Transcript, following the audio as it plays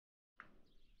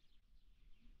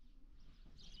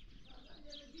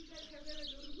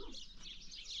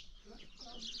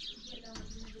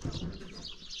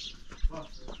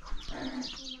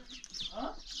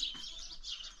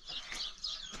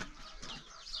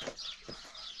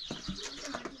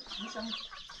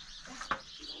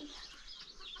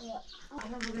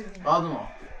Aldım o.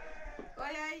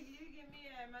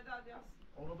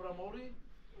 Onu bırak orayı.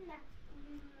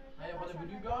 Hayır, hadi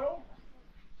blue biarım.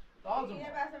 Aldım.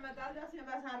 Yine ben sana medalyası, yine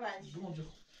ben sana ranch.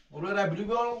 Doncuk. Oraya blue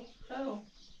biarım.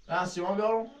 Ben siyah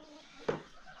biarım.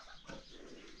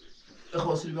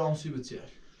 خواستید به اون سی بتیر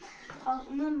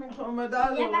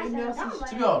مدال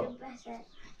چی بیارم؟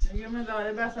 یه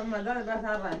مدال بسن مدال بسن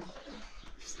رنج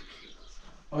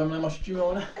آقا من ماشی چی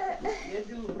میمونه؟ یه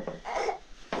دو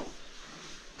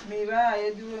میوه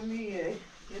یه دو میگه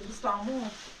یه دو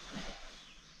سامون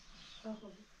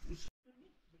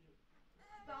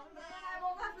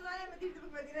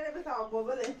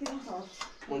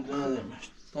مونده ندیمش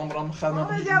tam برام خدمت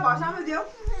Ama diyor başlama diyor.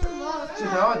 چی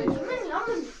خواهی؟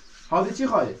 هادی چی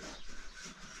خواهی؟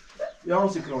 یا اون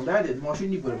سکرون درده ماشین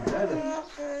نیبرم درده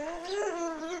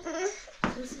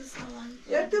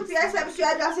Ya tu piyasa bir şey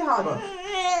adresi hadi.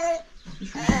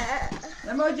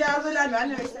 Ama cevabılar ben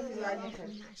ne istemez yani.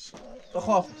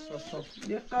 بخواف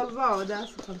Bir kalva o da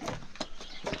sıkın.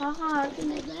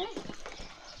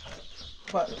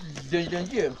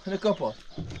 دنجیم نه کپا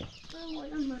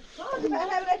Hadi ben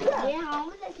hemen ekle.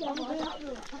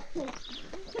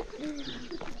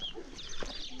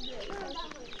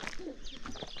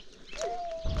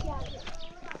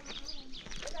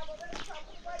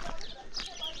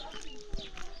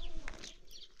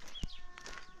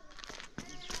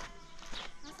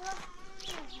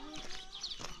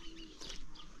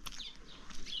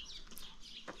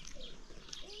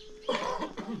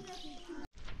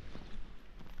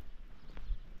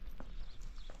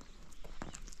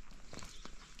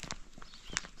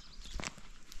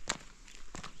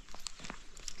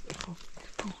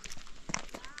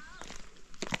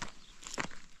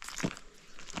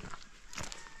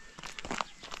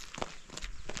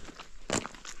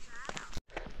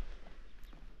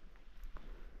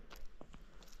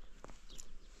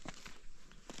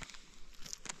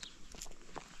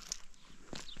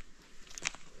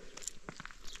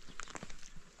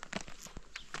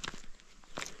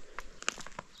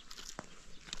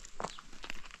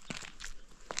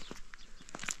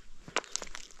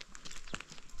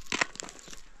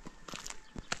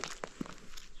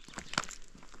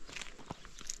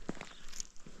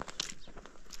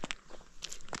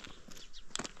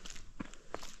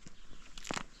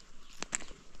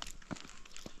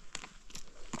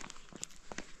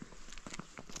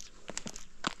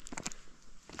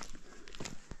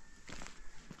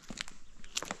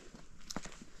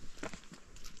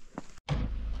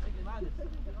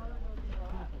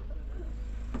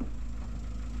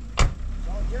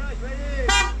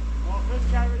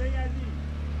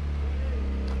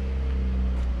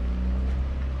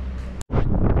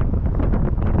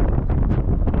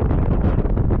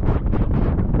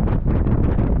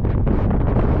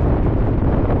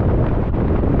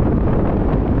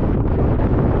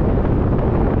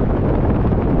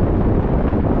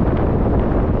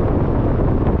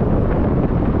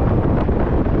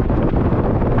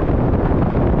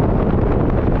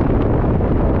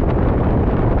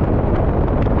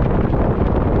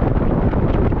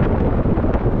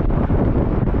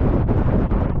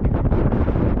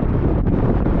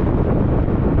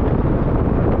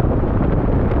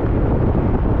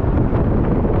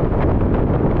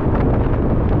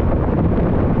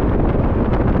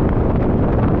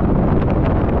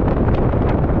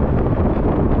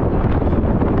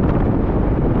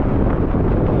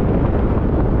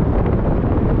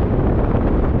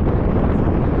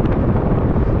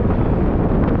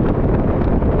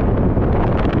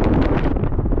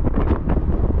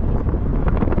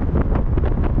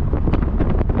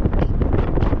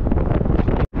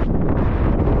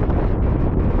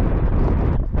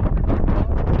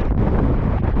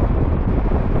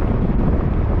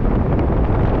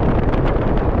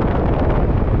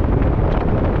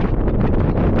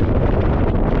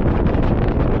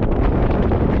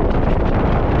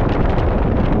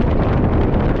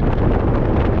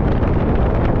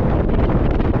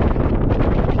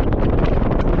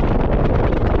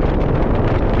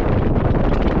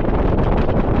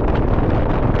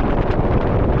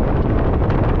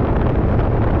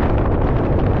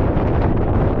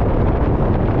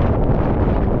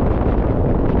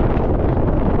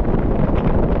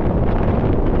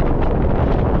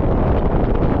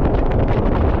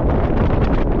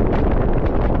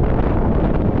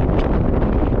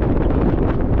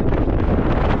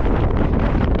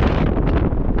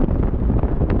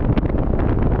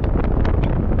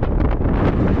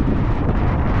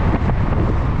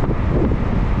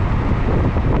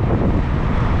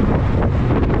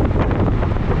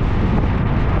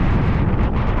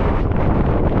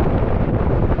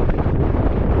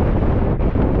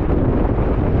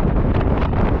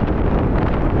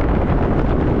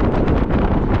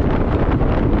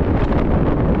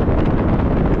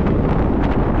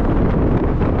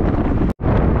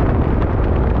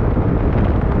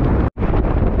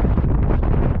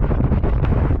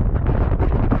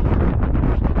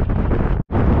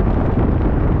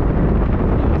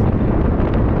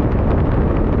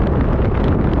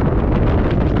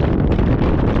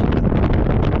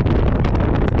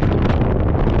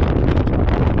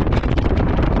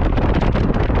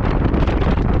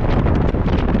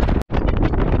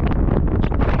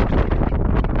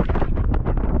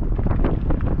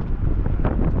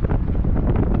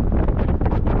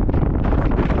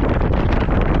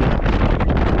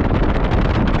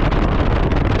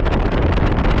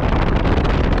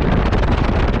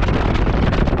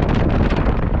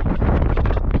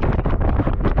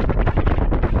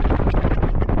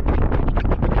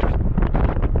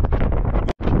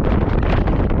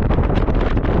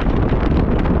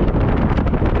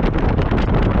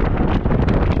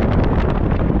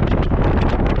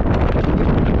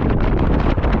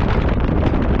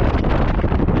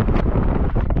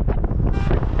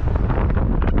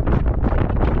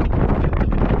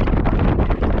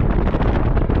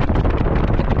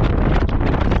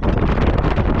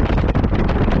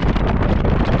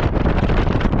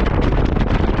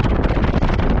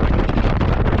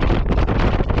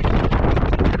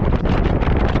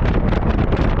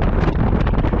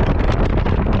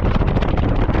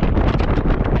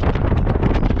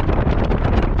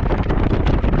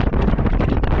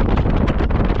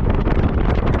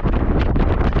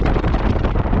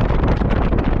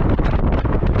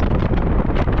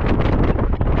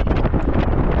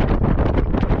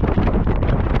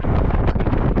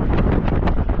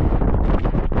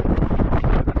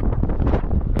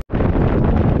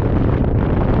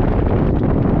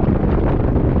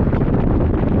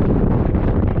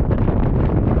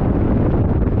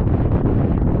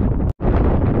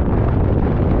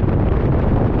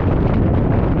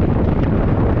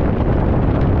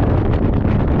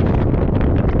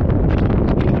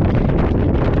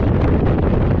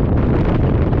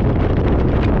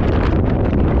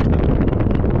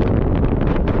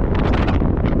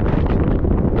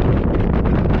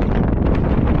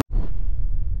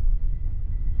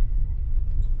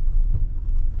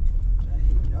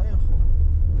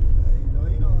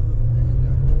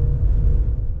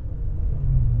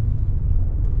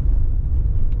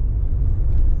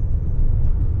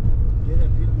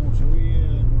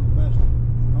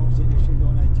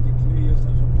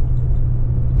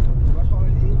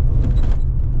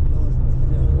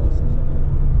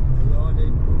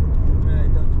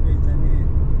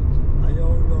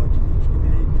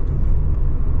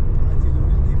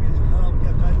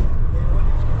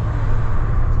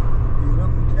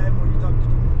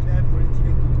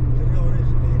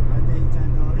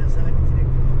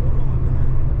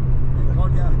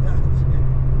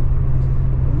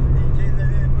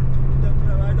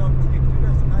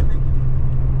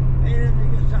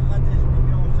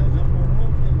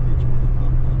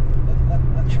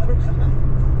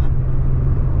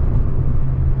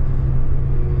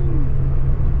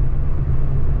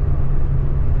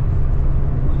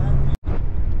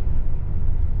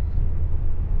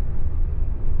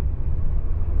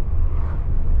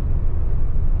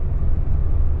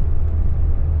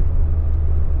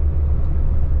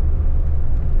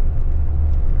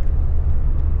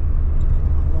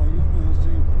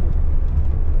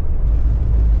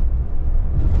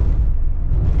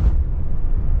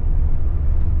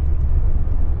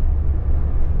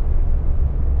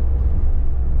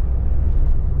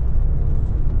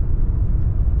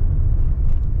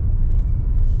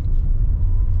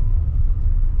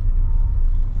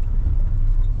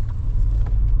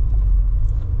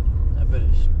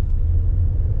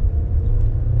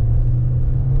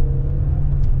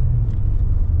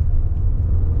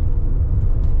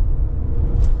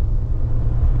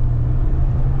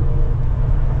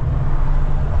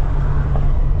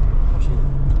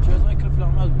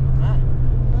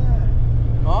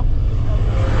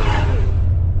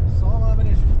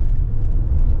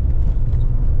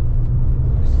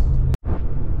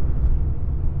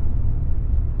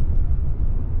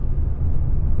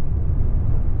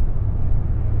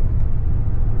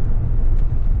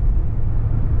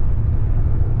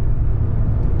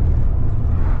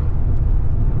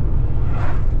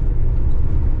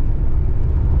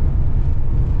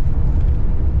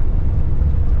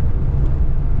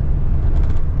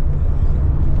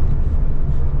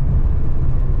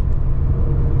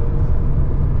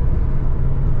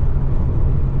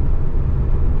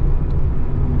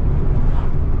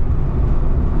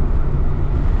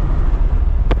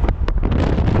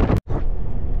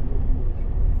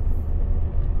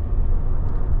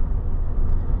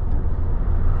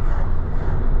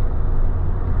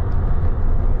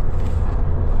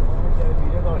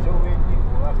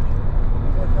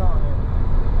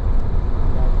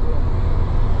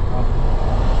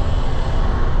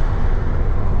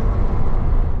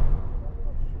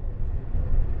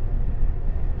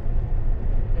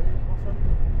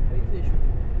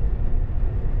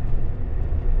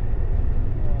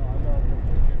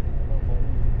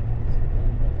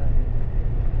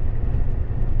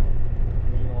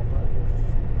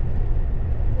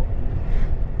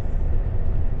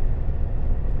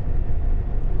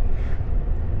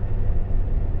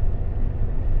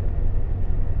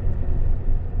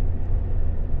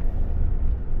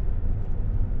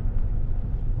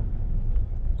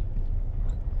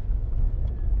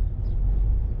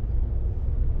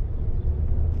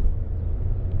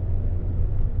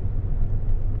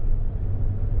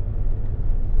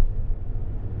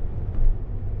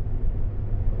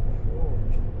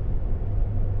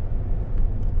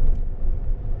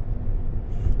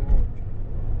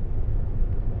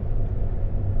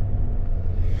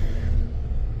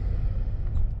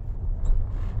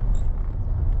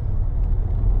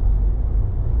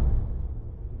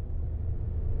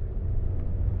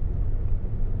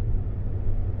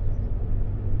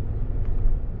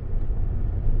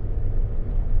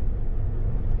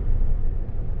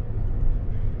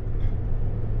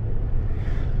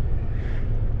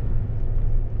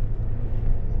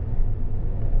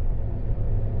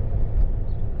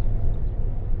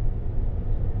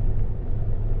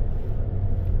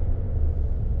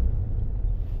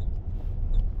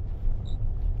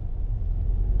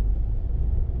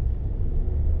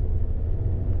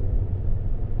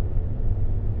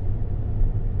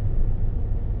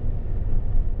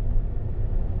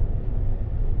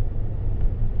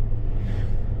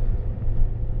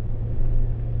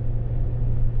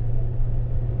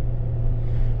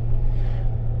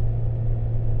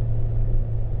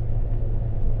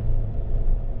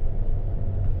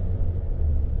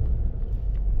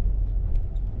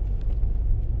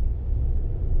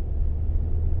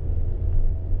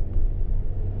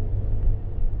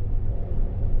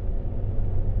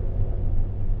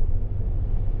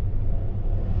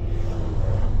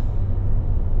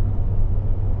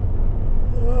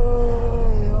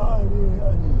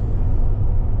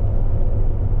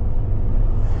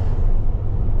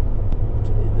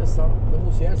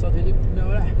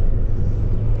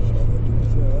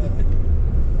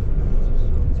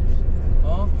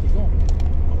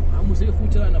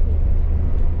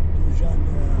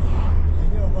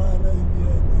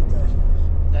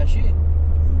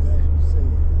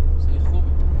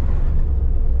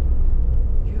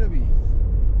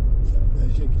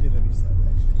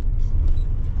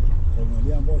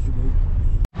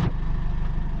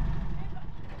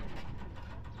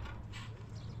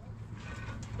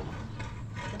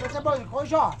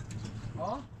 خوشا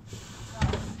ها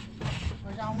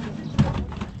خوشا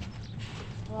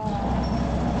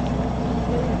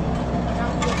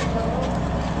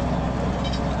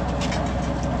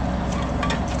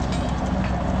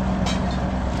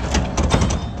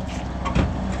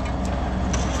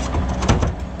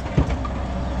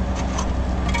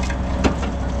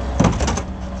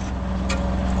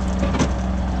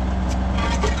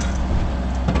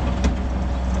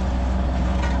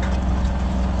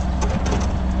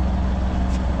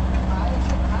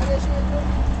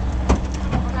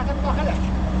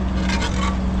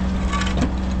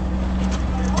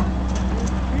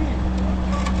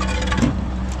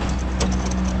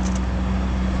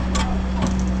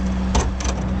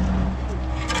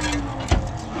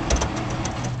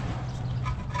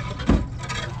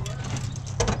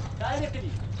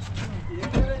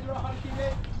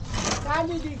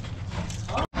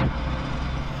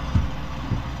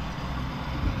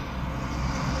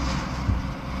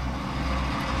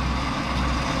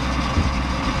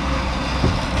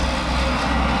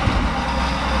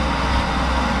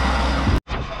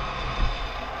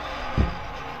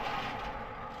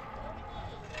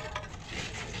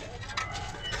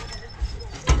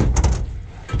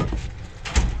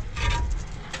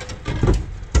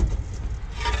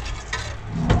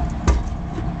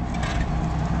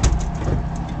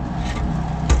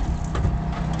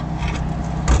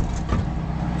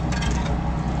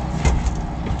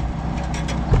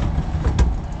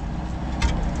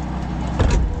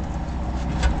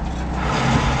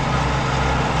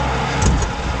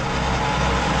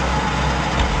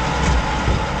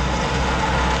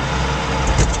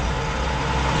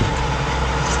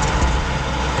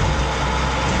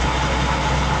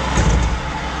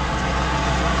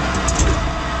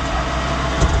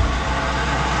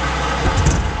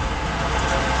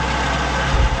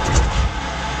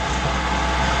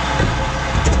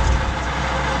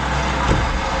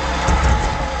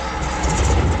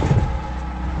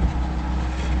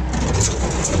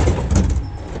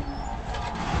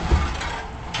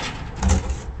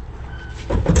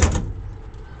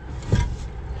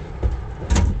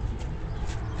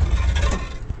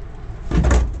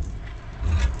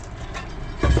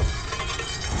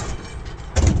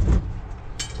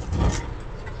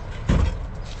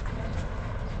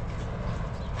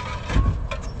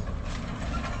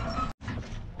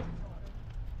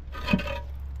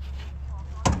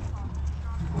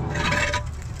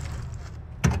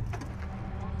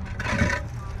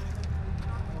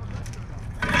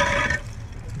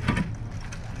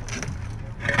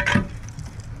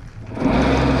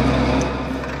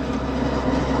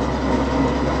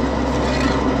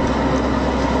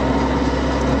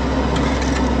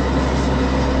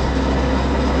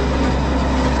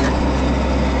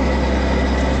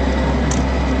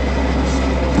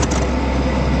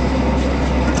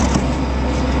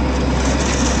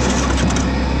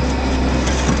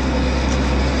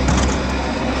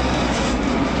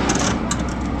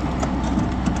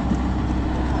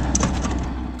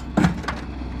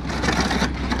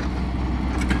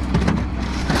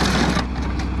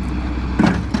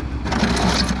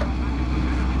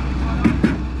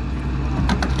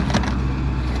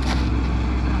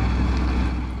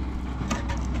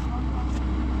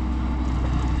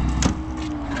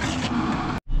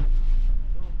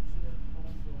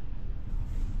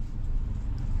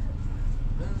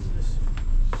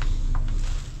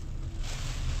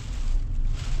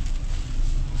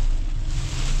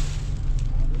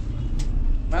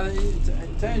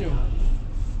تاني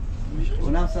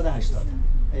اونم 180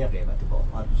 یه قیمت با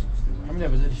همین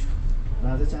بذاریش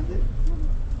نازه چنده؟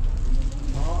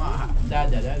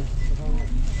 ده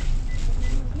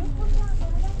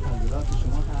حضرات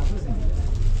شما تحفظ میده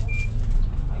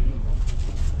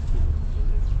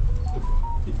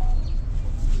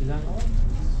سیزن؟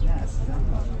 نه سیزن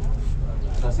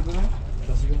راستی کنم؟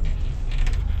 راستی کنم؟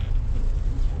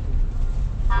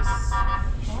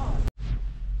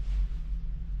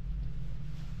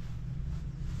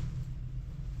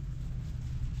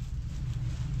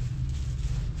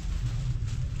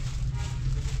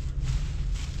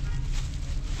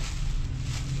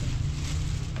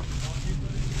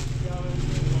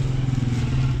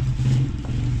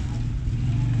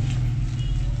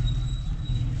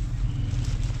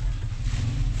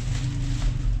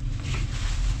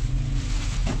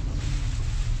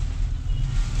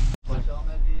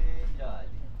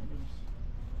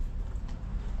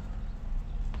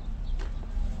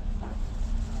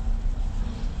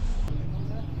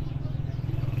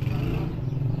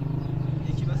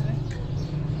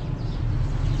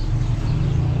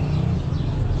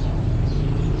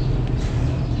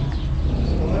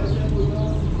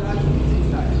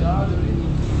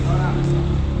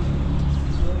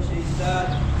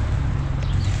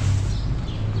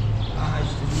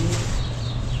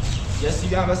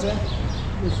 دیگه هم بسه؟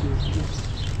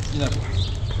 اینه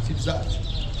سیب زرد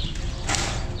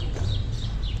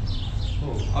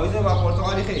آویزه با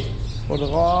پرتقالی خیلی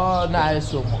پرتقال نه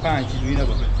سوم 5 کیلویی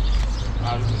نباشه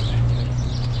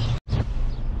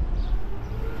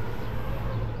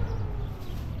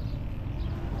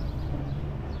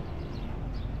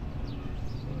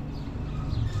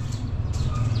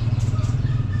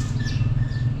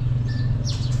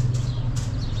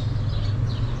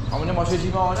همونه ماشه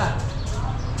جیمه ها نه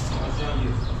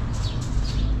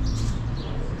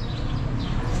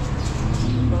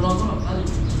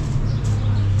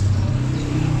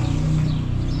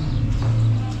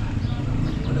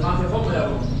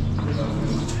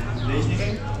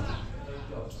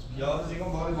یا دیگه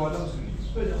بالا میسونی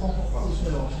بده خواه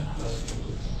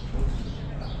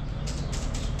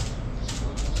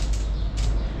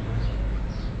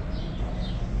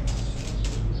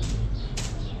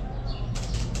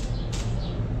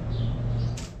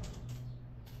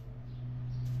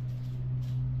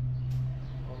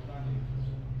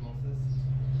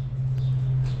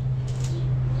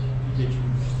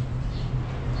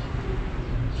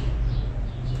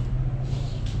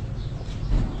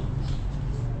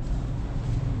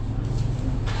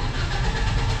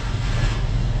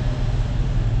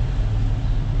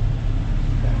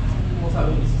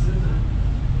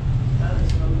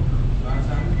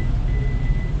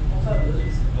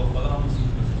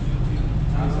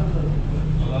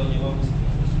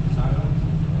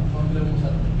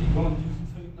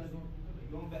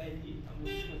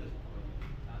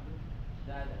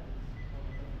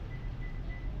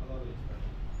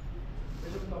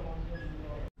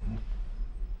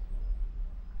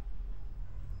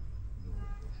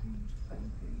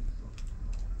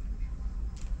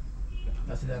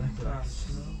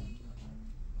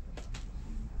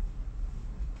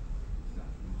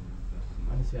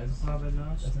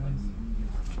بسم الله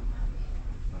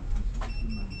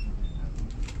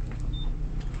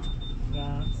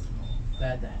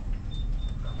بعد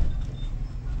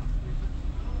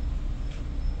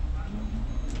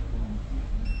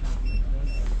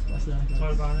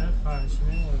قربانه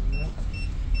خواهشمه قربانه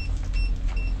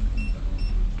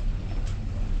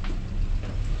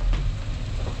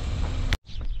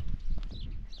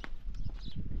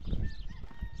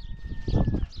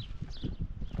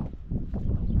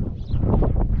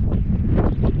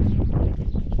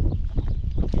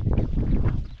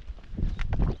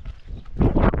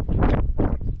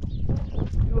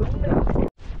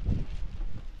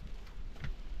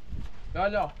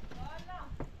يلا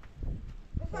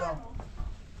بفرما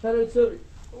سر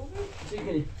چی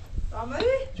کنی؟ آمدی؟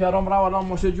 چرا مرا ولی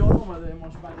ماشه جان اومده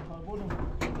ماشه بعد کار بودم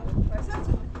پیسه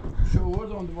چه؟ شو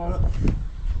بردم دوباره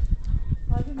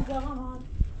هادی می‌ذارم هادی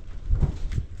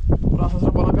برو اساس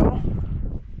رو بالا بیارم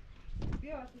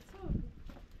بیا تو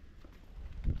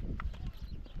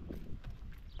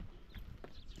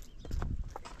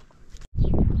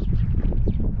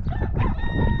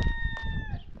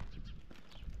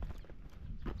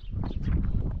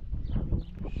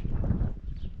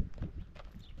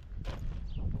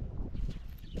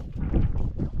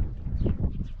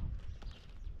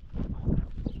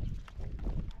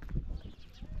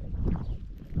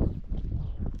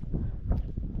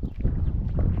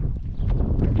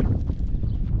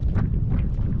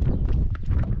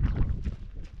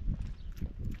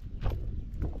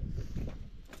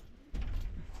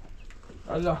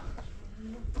يلا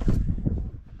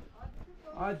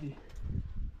عادي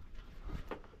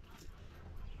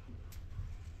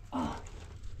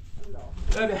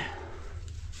بابي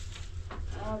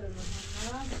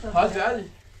هادي عادي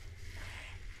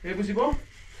هي بوسي بو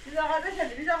بیزا قدش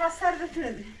هدی بیزا قد سر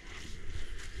بتونه دی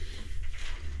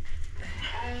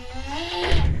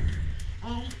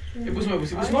بوسي بو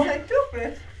بوسي بو آنی توپ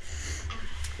بید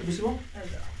بوسي بو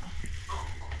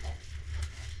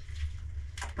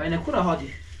باين كرة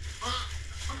هادي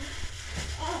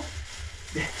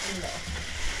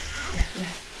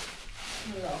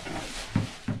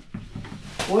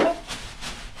ولا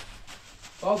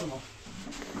لازم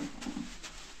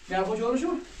يا ابو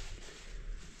جورجو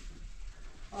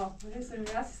بحس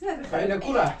المياسس ندخل باين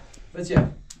كرة بس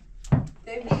يا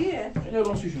تبلیه خلينا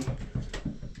نروح شو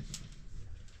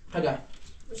خدا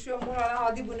شو مور على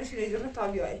هادي بونش اللي يجرب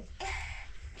طبيعي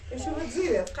شو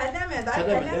بتزيد قلمه ده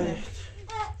قلمه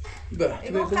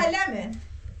يبقى قلمه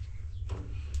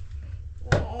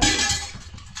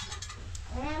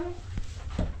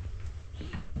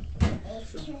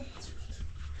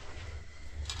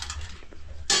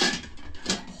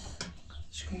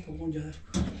شكون بون جار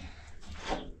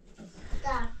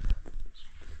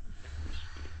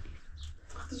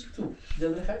خذ شكتو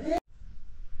جاب لي خير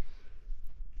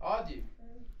عادي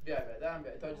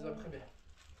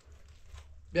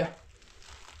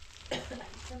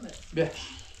بیا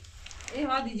این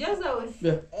هادی جزاوش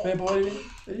بیا بیا بیا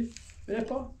بیا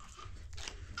پا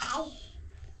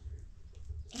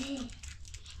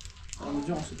اما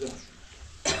جان سو داش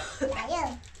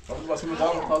واسه ما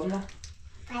دارم تازه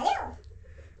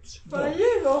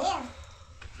پاییگو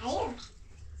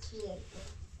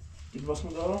دیگه واسه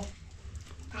ما دارم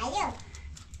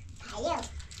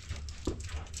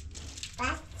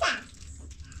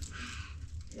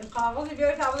یه قاوزی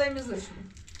بیار قاوزی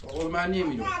میزوشیم آقا من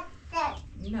نمیدونم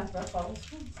این نفر قاوز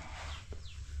کن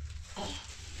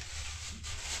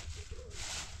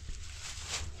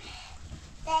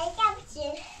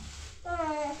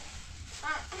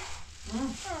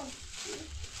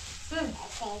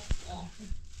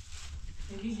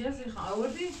یکی جزی خواه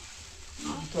آوردی؟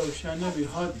 تا روشن نبی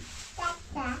هادی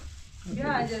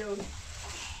بیا عجله بود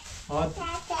هادی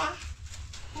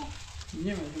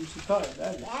نمیدونم چی کاره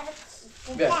داری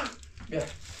بیا بیا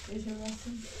بشه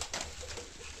باسیم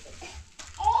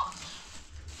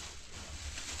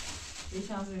یه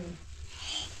شانس ببین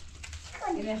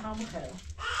اینه همون خیلی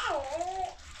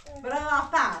برای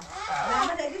وقتا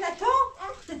نامه تدید تو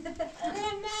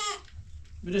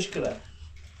بدش كده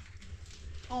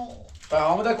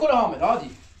حامد اكل حامد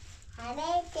عادي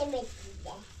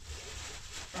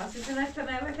بس انت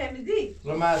نشتغل تمیزی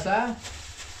رماسة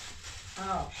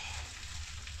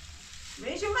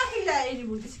میشه ما خیلی اینی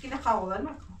بود دیسی که نخواهدن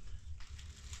مکن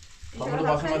حامد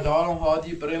باقي ما دارم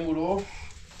هادي بريمولو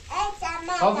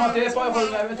خلاص ما تيس باي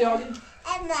خذ نعمتي هادي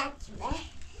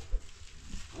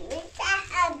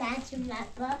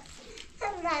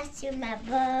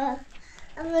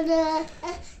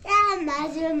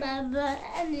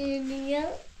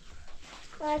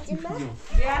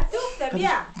بیا توفته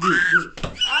بیا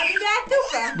عادی بیا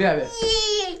توفته بیا بیا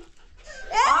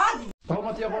عادی خلاص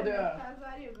ما تيس خذ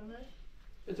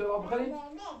انت راه بخير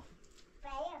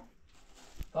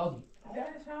هادي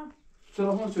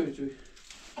تلفون شوي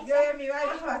بیا میوه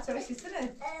بخواه چرا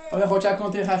شیسته آیا خود چک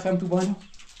کن تیخ خم تو بانو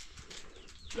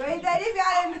روی داری بیا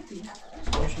المتی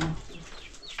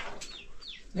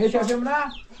نه شافیم نه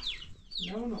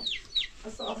نه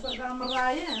اصلا دارم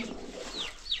رایه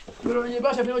برو یه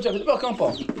باشه فیلم چه بیا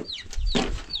کامپا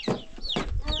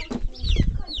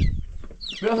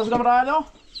بیا اساس دارم راه نه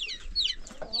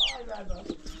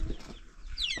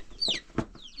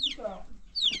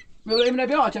برو ایمن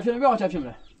بیا چه فیلم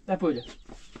نه ده پوجه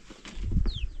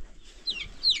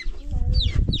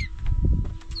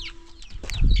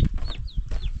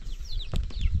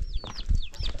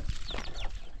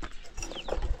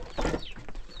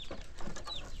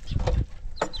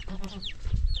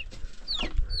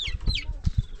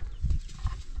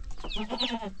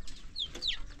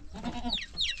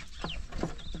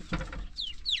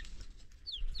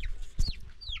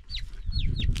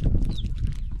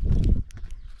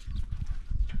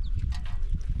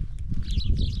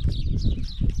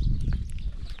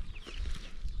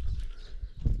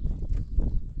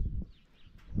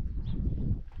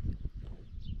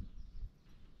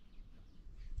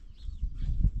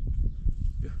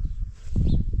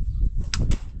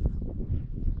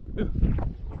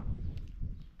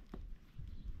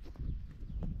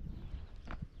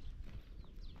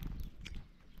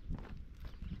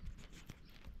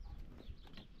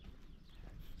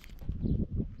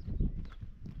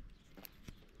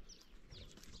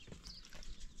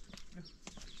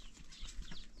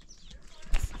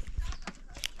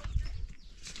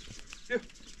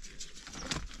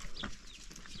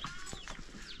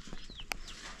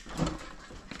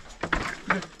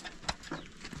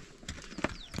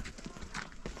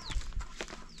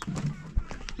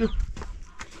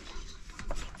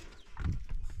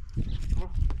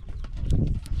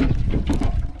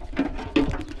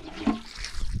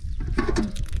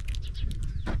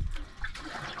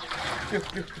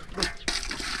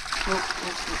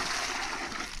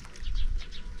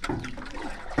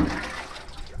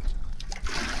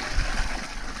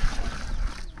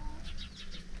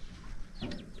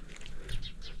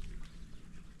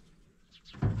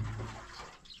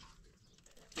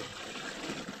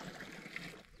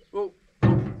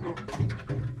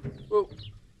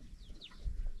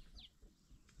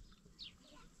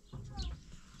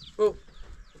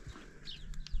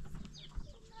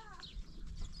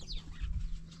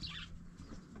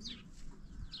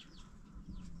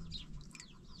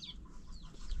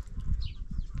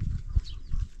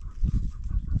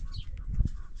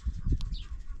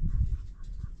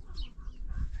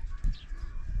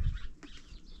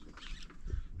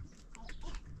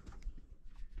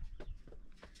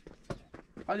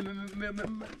هذه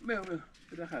ما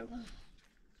دخل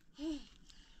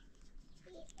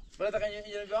ولا دقيقة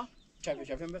يجي بقى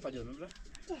شايفين بقى فجأة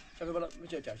شافي برا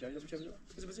مشي شافي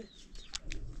بس بس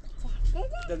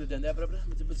ده برا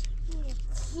بس بس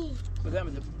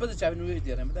بس شافي نوي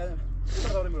ديرنا بدا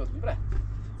برا مرات برا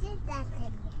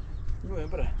نوي برا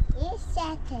برا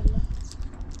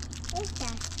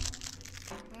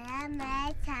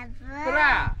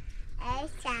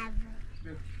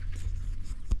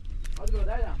هذا برا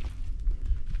دايما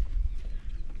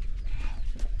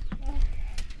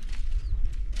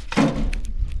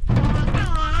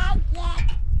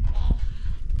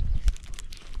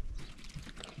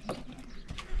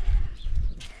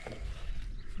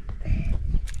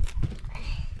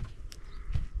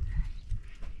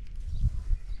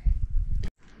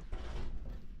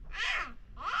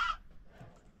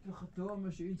خدتوها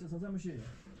ماشي انت صدق ماشي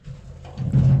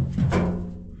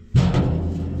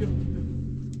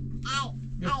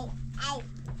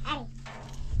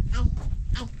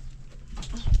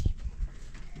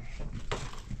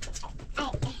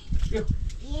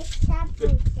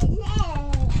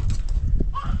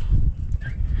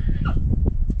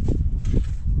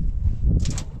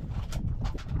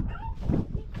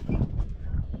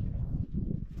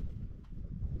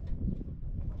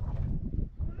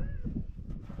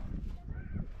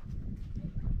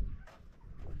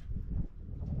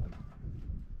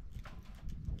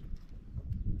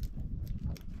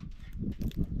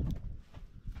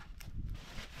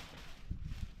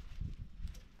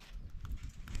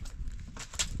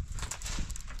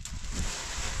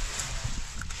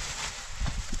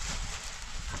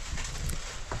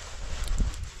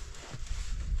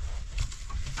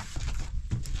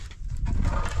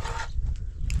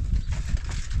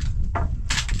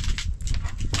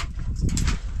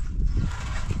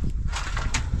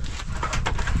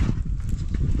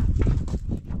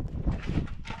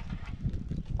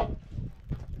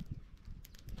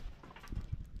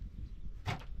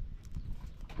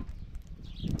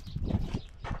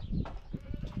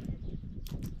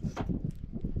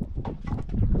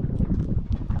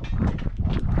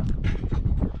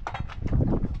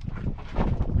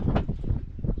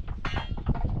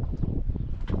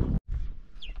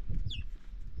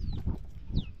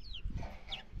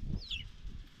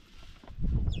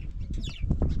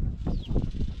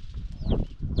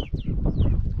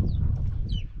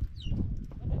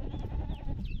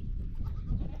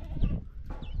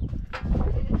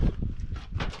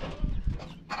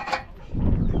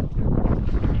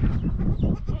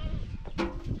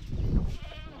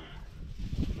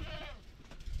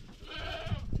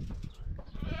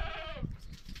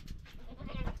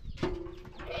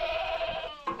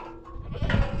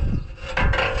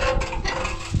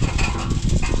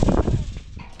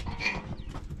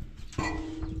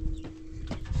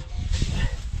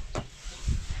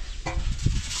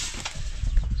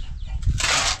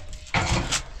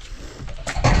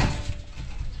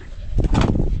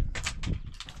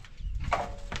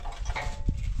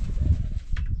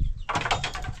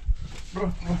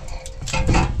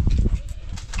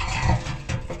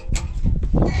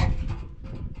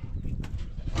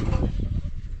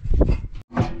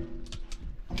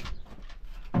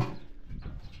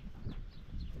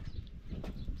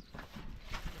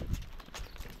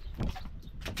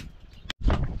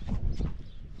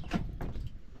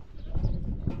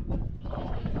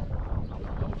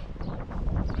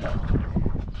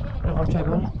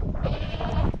Çabuk.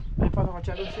 Bir fazla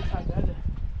çabuk şey hadi.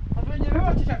 Hadi ne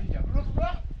var çabuk ya.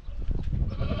 Bırak.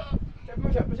 Çabuk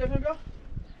ne yapıyor? Çabuk ne yapıyor?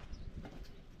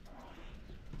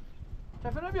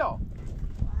 Çabuk ne yapıyor? Bırak.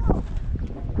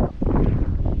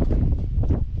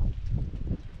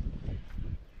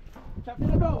 Çabuk ne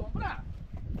yapıyor?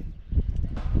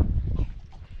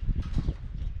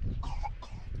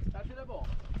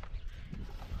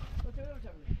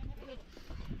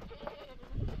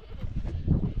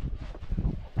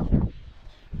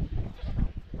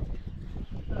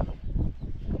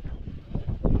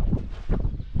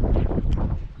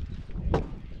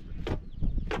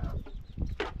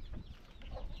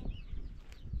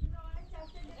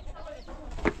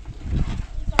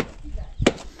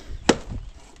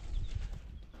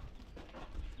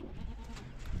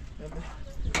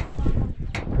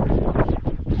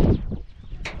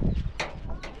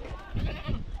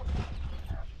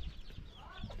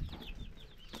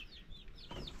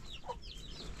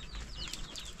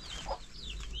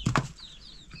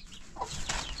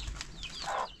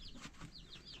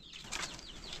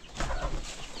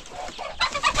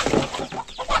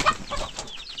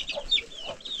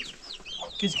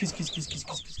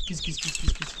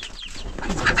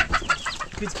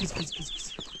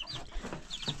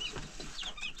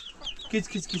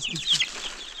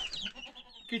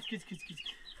 Kiss. Kiss.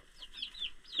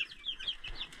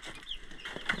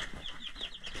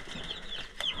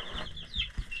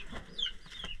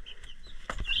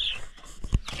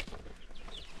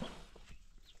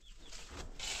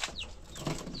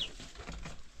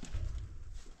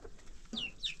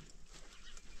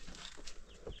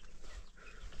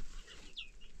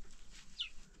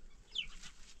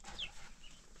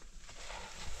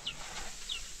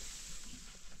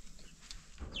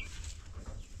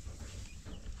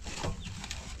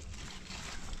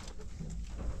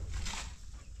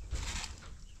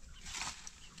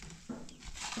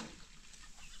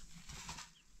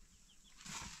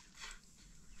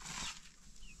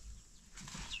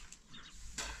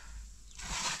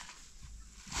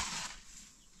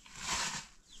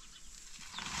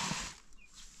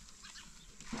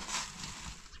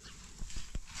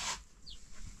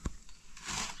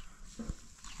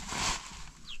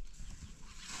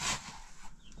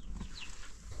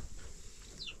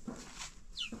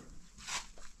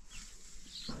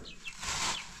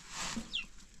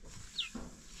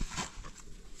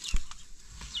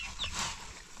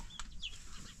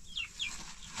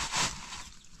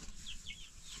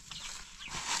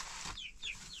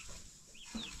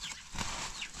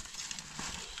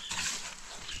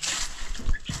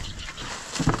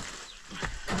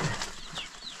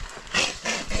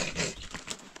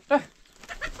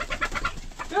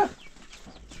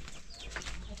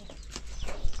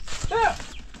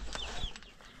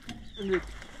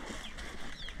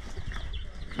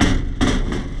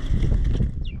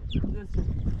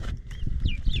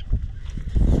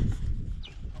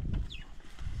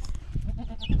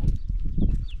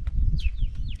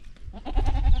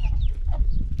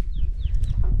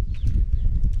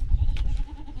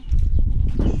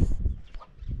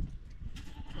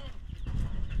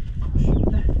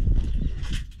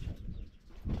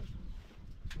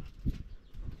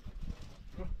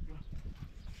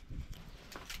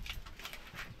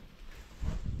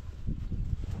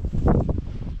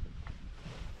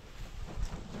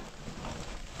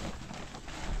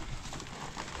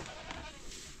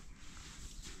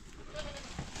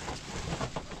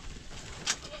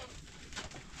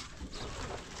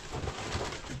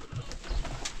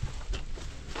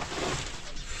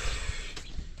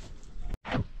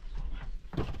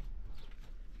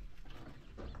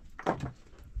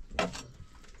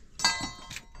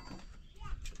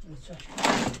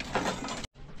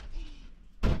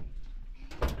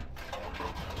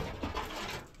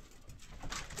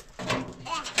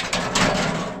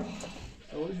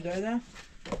 دایدم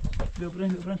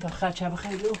ببرن تا خرچه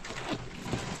بخری و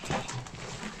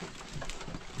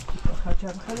خرچه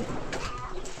بخری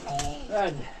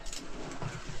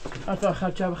بله تا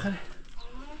خرچه بخری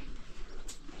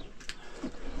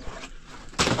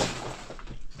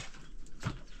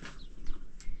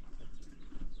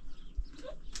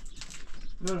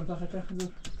برم تا خرچه بخری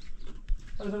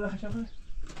برم تا خرچه بخری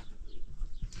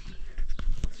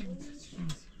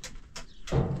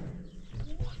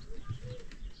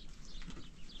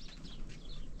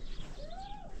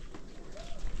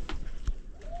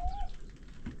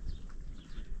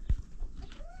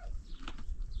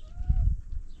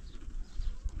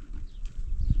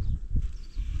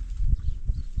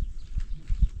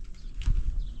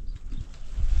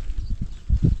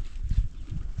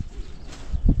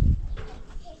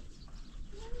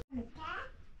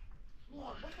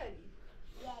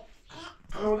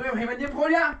موضوع هي بدي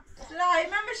بقول يا لا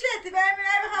ما مشيت بقى من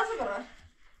أي خاص برا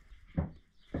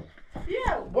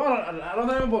ياو برا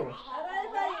انا برا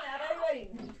أراي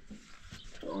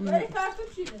باين كارتون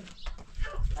شيلن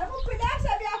أبو فلاش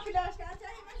أبي فلاش كان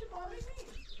تاني ماشي بوريني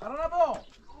انا بو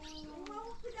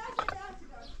أبو فلاش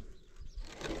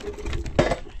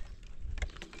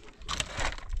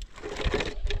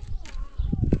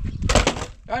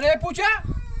يعني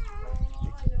بوچا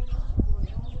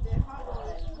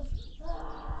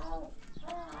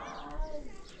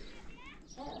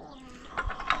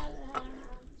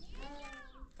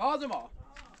هازما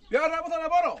بیا ربطانه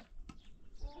برو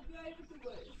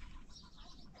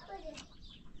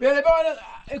بیا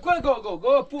بیا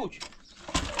go پوچ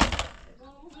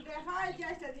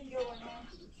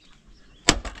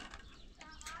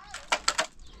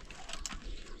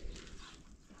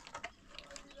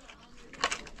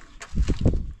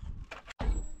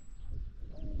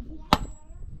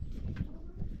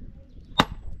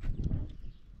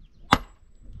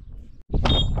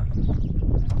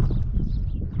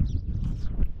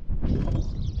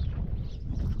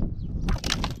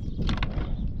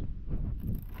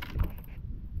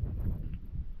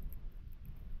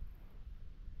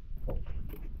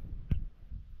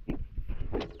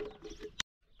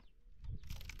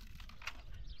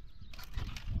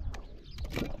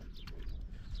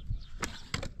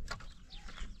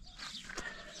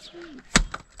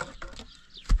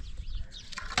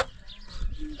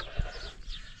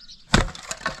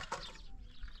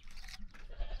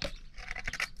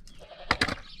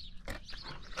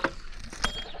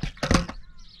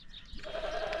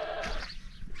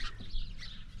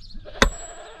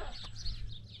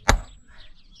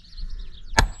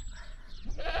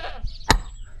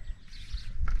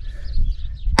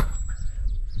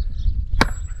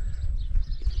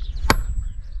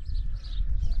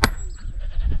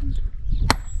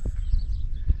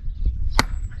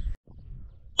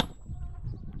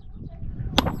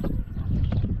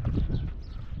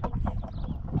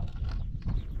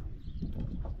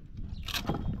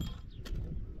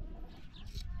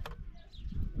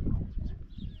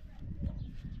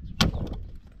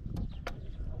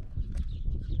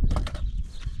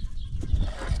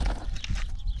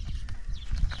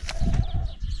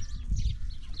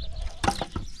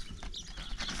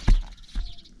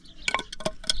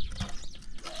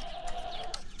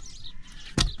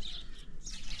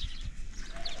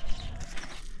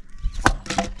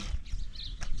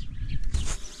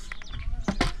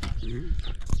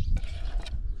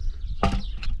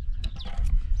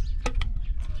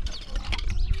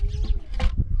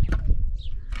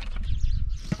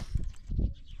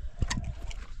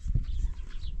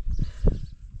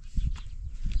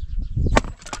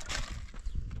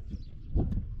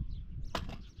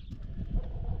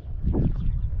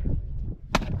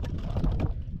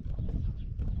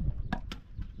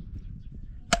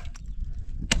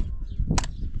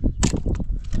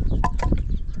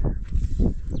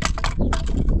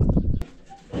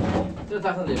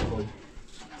تحت دير خوي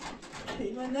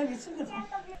ما نبي سنة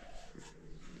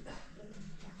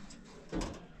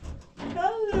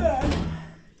هلا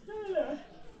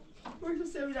وش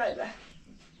نسوي لعبة؟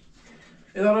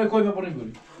 إذا رأي كوي ما بري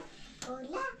بقولي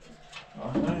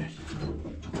لا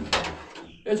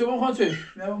إيه شو بنخون شيء؟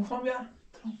 لا بنخون بيا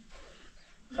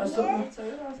خسر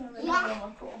تسوي راسنا لا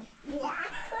مكان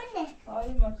هاي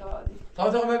مكاني تا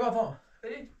بيبا تا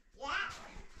بري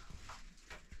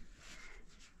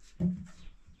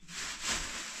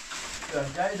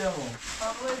جاي دمو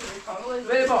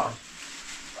ولی باش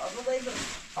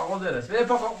آقا درست ولی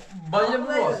پاک باید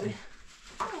بوازی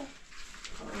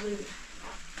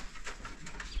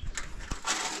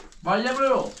باید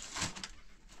برو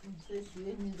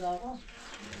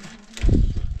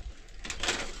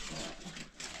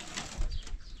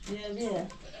بیا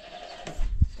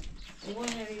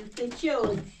وانا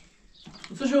تتشود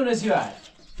تو شو نسيان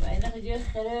وانا خجل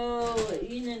خرا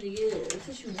وانا دیگه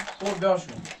تشون قول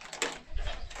بيرشون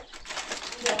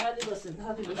هذه بس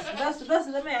بس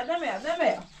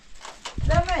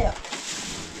دمية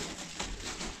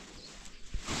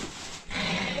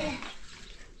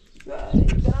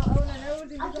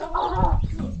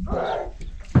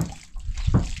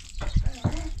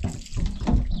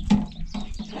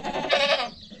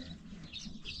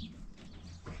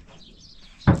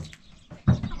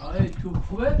هاي توب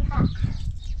خوبه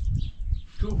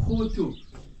توب خوبه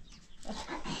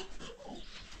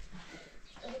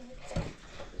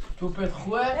توبت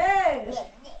خوبه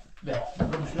به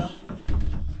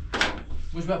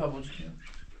مش بقى بابوش كده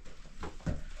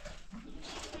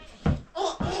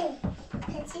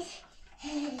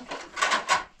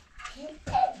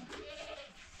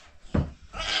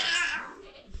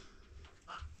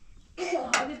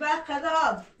هذه بقى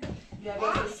كذا يا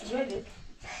بس سويلت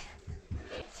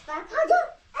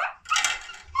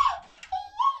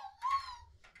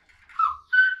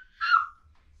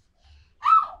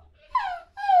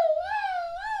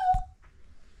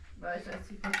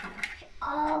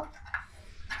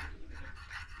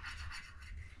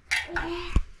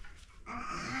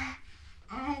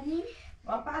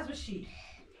وقعت بالشيء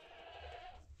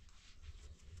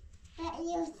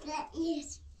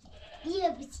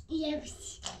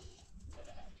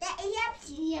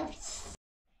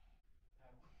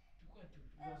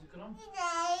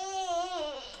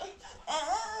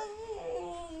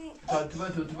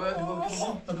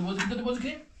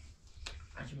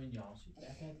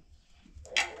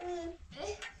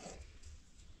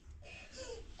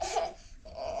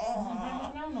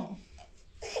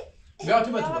بیا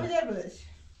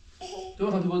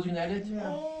تو تو بازی نهیت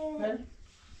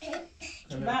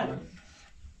بله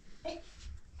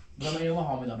برای من یه ما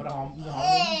حامدم برای حامدم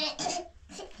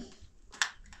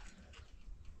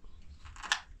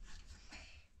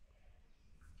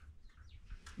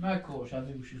مکو شاید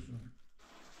بگوشی سون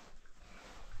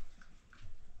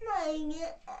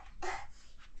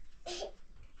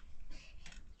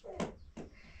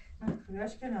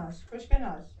خوش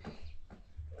کناش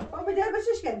خب بدر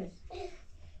بچش کنیز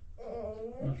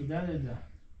مکی دل ده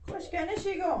خوش کنش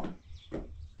یگم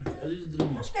عزیز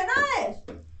دلم خوش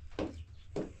کناش